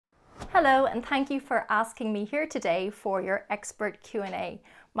Hello, and thank you for asking me here today for your expert Q&A.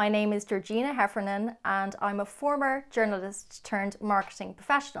 My name is Georgina Heffernan and I'm a former journalist turned marketing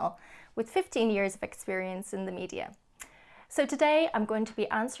professional with 15 years of experience in the media. So today I'm going to be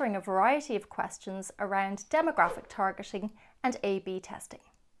answering a variety of questions around demographic targeting and A/B testing.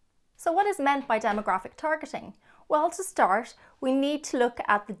 So what is meant by demographic targeting? Well, to start, we need to look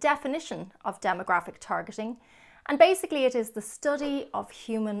at the definition of demographic targeting. And basically it is the study of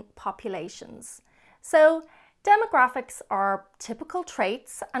human populations. So demographics are typical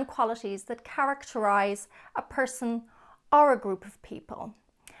traits and qualities that characterize a person or a group of people.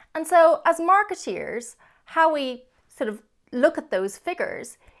 And so as marketeers, how we sort of look at those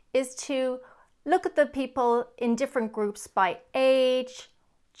figures is to look at the people in different groups by age,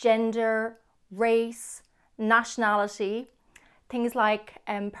 gender, race, nationality, things like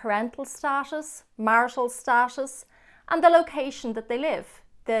parental status, marital status, and the location that they live,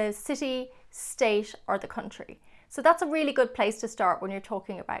 the city, state, or the country. So that's a really good place to start when you're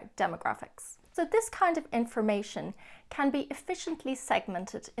talking about demographics. So this kind of information can be efficiently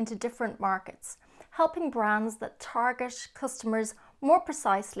segmented into different markets, helping brands that target customers more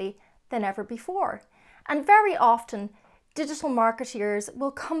precisely than ever before. And very often, digital marketeers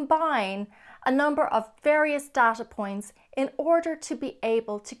will combine a number of various data points in order to be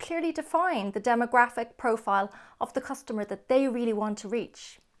able to clearly define the demographic profile of the customer that they really want to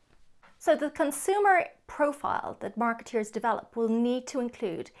reach. So the consumer profile that marketeers develop will need to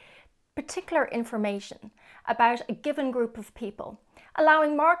include particular information about a given group of people,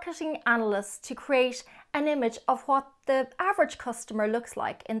 allowing marketing analysts to create an image of what the average customer looks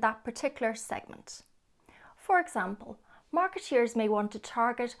like in that particular segment. For example, marketeers may want to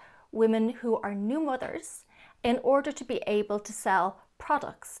target women who are new mothers in order to be able to sell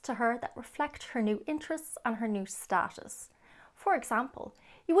products to her that reflect her new interests and her new status. For example,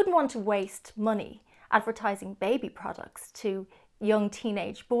 you wouldn't want to waste money advertising baby products to young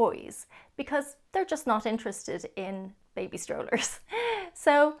teenage boys because they're just not interested in baby strollers.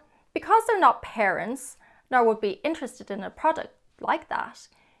 So because they're not parents nor would be interested in a product like that,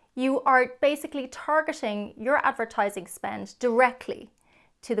 you are basically targeting your advertising spend directly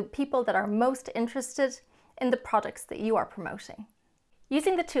to the people that are most interested in the products that you are promoting.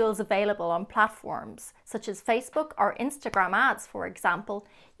 Using the tools available on platforms such as Facebook or Instagram ads, for example,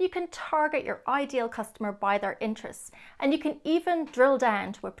 you can target your ideal customer by their interests, and you can even drill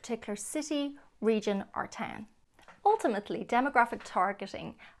down to a particular city, region, or town. Ultimately, demographic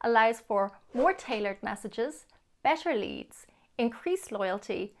targeting allows for more tailored messages, better leads, increased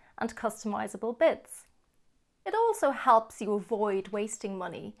loyalty, and customizable bids. It also helps you avoid wasting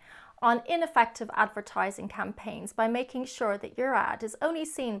money on ineffective advertising campaigns by making sure that your ad is only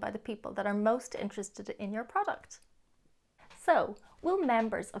seen by the people that are most interested in your product. So, will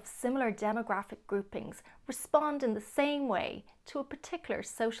members of similar demographic groupings respond in the same way to a particular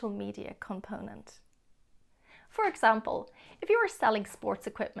social media component? For example, if you are selling sports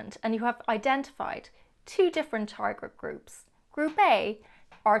equipment and you have identified two different target groups, Group A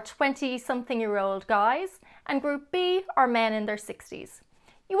are 20-something-year-old guys and Group B are men in their 60s.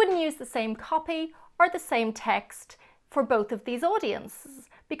 You wouldn't use the same copy or the same text for both of these audiences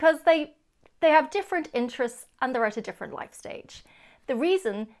because they have different interests and they're at a different life stage. The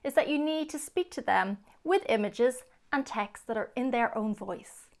reason is that you need to speak to them with images and text that are in their own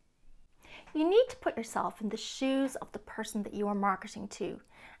voice. You need to put yourself in the shoes of the person that you are marketing to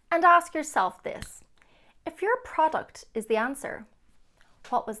and ask yourself this: if your product is the answer,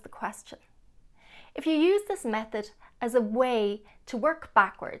 what was the question? If you use this method as a way to work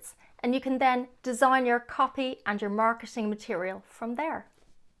backwards, and you can then design your copy and your marketing material from there.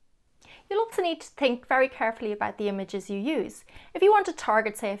 You'll also need to think very carefully about the images you use. If you want to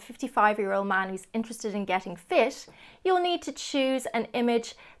target, say, a 55-year-old man who's interested in getting fit, you'll need to choose an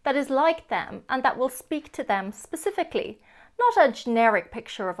image that is like them and that will speak to them specifically, not a generic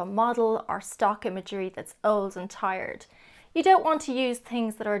picture of a model or stock imagery that's old and tired. You don't want to use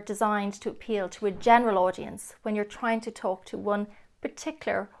things that are designed to appeal to a general audience when you're trying to talk to one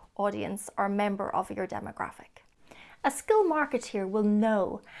particular audience or member of your demographic. A skilled marketeer will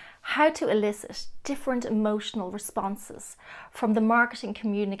know how to elicit different emotional responses from the marketing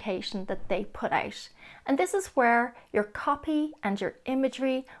communication that they put out. And this is where your copy and your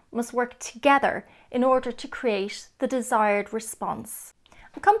imagery must work together in order to create the desired response.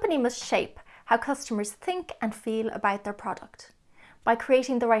 A company must shape how customers think and feel about their product. By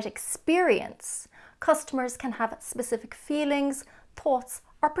creating the right experience, customers can have specific feelings, thoughts,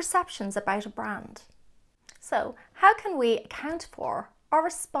 or perceptions about a brand. So, how can we account for or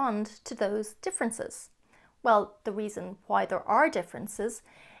respond to those differences? Well, the reason why there are differences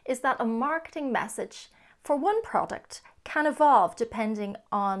is that a marketing message for one product can evolve depending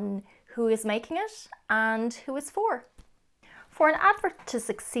on who is making it and who it's for. For an advert to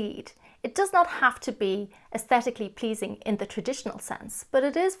succeed, it does not have to be aesthetically pleasing in the traditional sense, but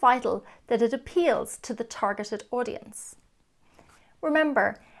it is vital that it appeals to the targeted audience.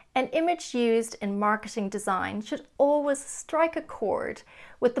 Remember, an image used in marketing design should always strike a chord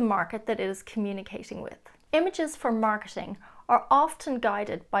with the market that it is communicating with. Images for marketing are often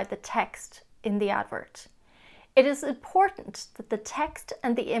guided by the text in the advert. It is important that the text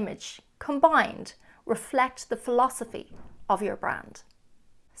and the image combined reflect the philosophy of your brand.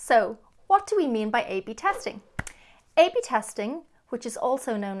 So, what do we mean by A/B testing? A/B testing, which is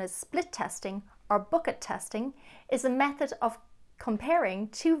also known as split testing or bucket testing, is a method of comparing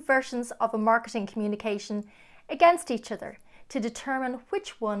two versions of a marketing communication against each other to determine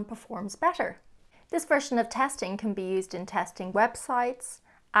which one performs better. This version of testing can be used in testing websites,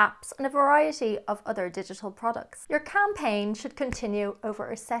 apps, and a variety of other digital products. Your campaign should continue over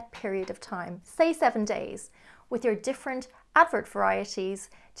a set period of time, say 7 days, with your different advert varieties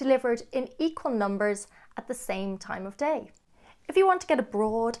delivered in equal numbers at the same time of day. If you want to get a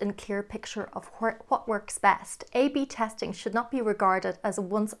broad and clear picture of what works best, A/B testing should not be regarded as a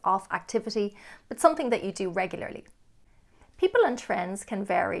once-off activity, but something that you do regularly. People and trends can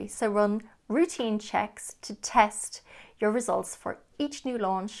vary, so run routine checks to test your results for each new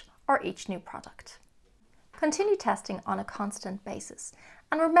launch or each new product. Continue testing on a constant basis,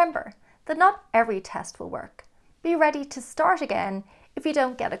 and remember that not every test will work. Be ready to start again if you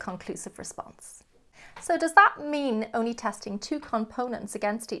don't get a conclusive response. So does that mean only testing two components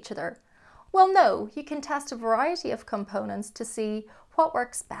against each other? Well, no, you can test a variety of components to see what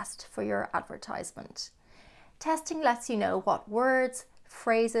works best for your advertisement. Testing lets you know what words,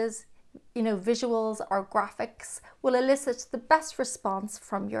 phrases, visuals or graphics will elicit the best response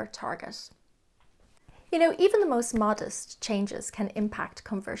from your target. Even the most modest changes can impact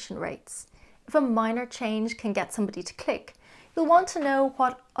conversion rates. If a minor change can get somebody to click, you'll want to know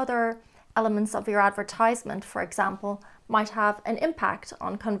what other elements of your advertisement, for example, might have an impact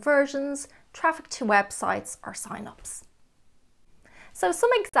on conversions, traffic to websites, or sign-ups. So some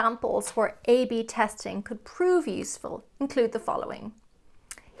examples where A/B testing could prove useful include the following: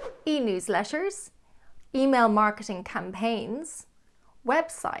 e-newsletters, email marketing campaigns,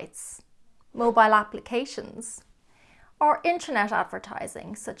 websites, mobile applications, or internet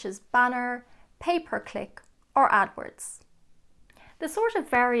advertising such as banner, pay-per-click, or AdWords. The sort of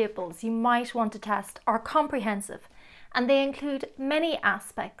variables you might want to test are comprehensive, and they include many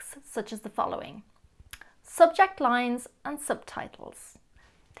aspects such as the following: subject lines and subtitles,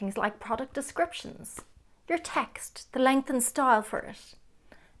 things like product descriptions, your text, the length and style for it,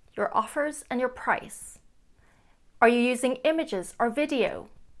 your offers and your price. Are you using images or video?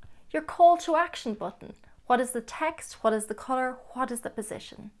 Your call to action button. What is the text? What is the color? What is the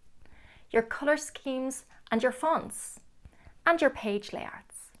position? Your color schemes and your fonts, and your page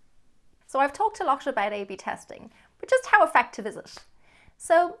layouts. So I've talked a lot about A/B testing, but just how effective is it?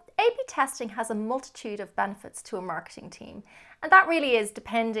 So A/B testing has a multitude of benefits to a marketing team, and that really is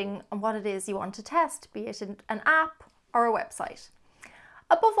depending on what it is you want to test, be it an app or a website.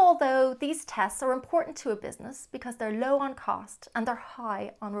 Above all though, these tests are important to a business because they're low on cost and they're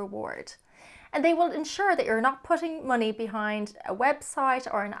high on reward. And they will ensure that you're not putting money behind a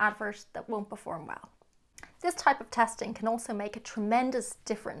website or an advert that won't perform well. This type of testing can also make a tremendous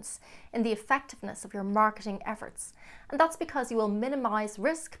difference in the effectiveness of your marketing efforts, and that's because you will minimize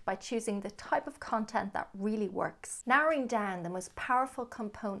risk by choosing the type of content that really works. Narrowing down the most powerful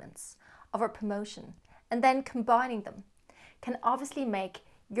components of a promotion and then combining them can obviously make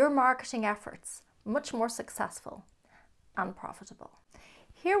your marketing efforts much more successful and profitable.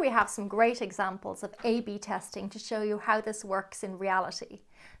 Here we have some great examples of A/B testing to show you how this works in reality.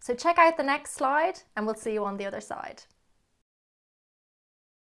 So check out the next slide and we'll see you on the other side.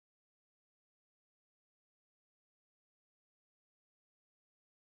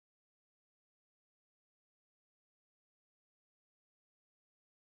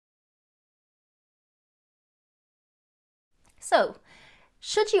 So,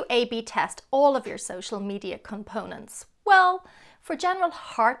 should you A/B test all of your social media components? Well, for general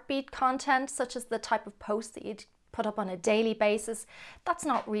heartbeat content, such as the type of post that you'd put up on a daily basis, that's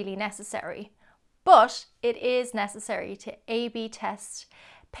not really necessary. But it is necessary to A/B test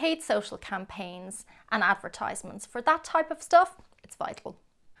paid social campaigns and advertisements. For that type of stuff, it's vital.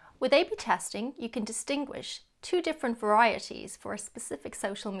 With A/B testing, you can distinguish two different varieties for a specific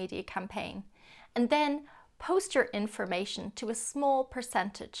social media campaign, and then post your information to a small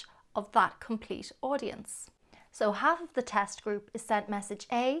percentage of that complete audience. So half of the test group is sent message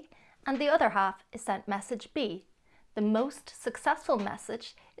A and the other half is sent message B. The most successful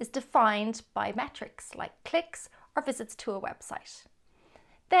message is defined by metrics like clicks or visits to a website.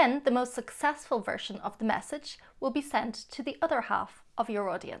 Then the most successful version of the message will be sent to the other half of your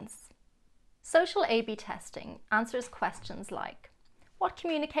audience. Social A/B testing answers questions like, what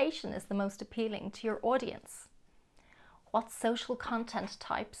communication is the most appealing to your audience? What social content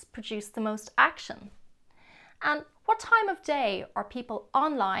types produce the most action? And what time of day are people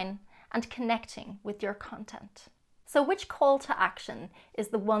online and connecting with your content? So which call to action is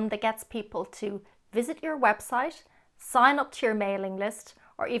the one that gets people to visit your website, sign up to your mailing list,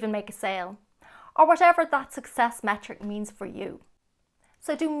 or even make a sale, or whatever that success metric means for you?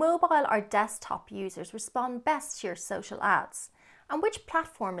 So do mobile or desktop users respond best to your social ads? And which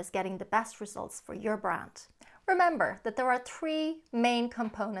platform is getting the best results for your brand? Remember that there are 3 main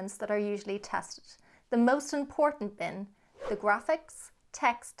components that are usually tested. The most important being the graphics,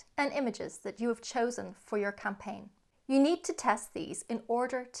 text, and images that you have chosen for your campaign. You need to test these in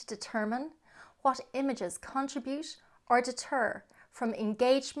order to determine what images contribute or deter from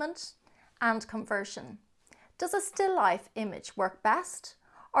engagement and conversion. Does a still life image work best,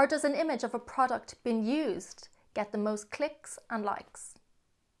 or does an image of a product being used get the most clicks and likes?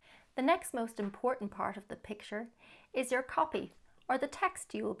 The next most important part of the picture is your copy, or the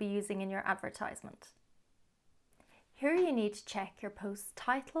text you will be using in your advertisement. Here you need to check your post's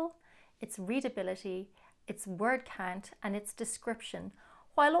title, its readability, its word count, and its description,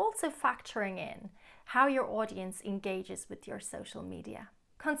 while also factoring in how your audience engages with your social media.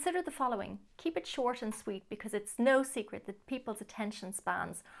 Consider the following. Keep it short and sweet, because it's no secret that people's attention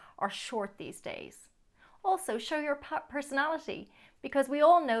spans are short these days. Also, show your personality, because we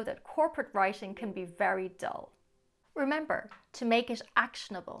all know that corporate writing can be very dull. Remember to make it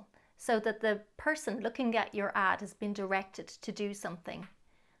actionable so that the person looking at your ad has been directed to do something.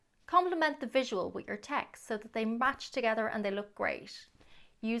 Complement the visual with your text so that they match together and they look great.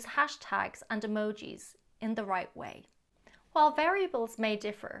 Use hashtags and emojis in the right way. While variables may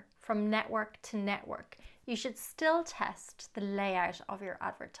differ from network to network, you should still test the layout of your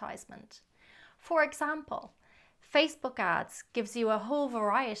advertisement. For example, Facebook ads gives you a whole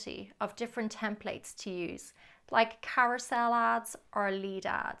variety of different templates to use, like carousel ads or lead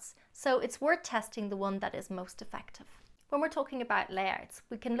ads, so it's worth testing the one that is most effective. When we're talking about layouts,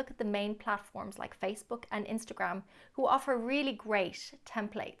 we can look at the main platforms like Facebook and Instagram, who offer really great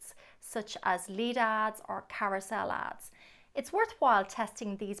templates, such as lead ads or carousel ads. It's worthwhile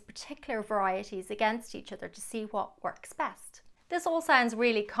testing these particular varieties against each other to see what works best. This all sounds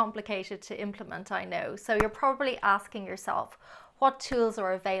really complicated to implement, I know, so you're probably asking yourself what tools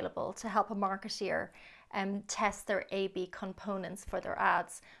are available to help a marketeer test their A/B components for their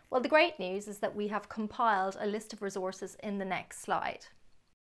ads. Well, the great news is that we have compiled a list of resources in the next slide.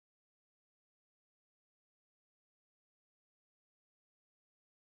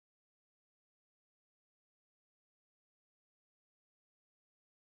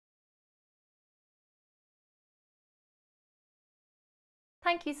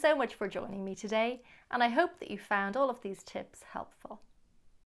 Thank you so much for joining me today, and I hope that you found all of these tips helpful.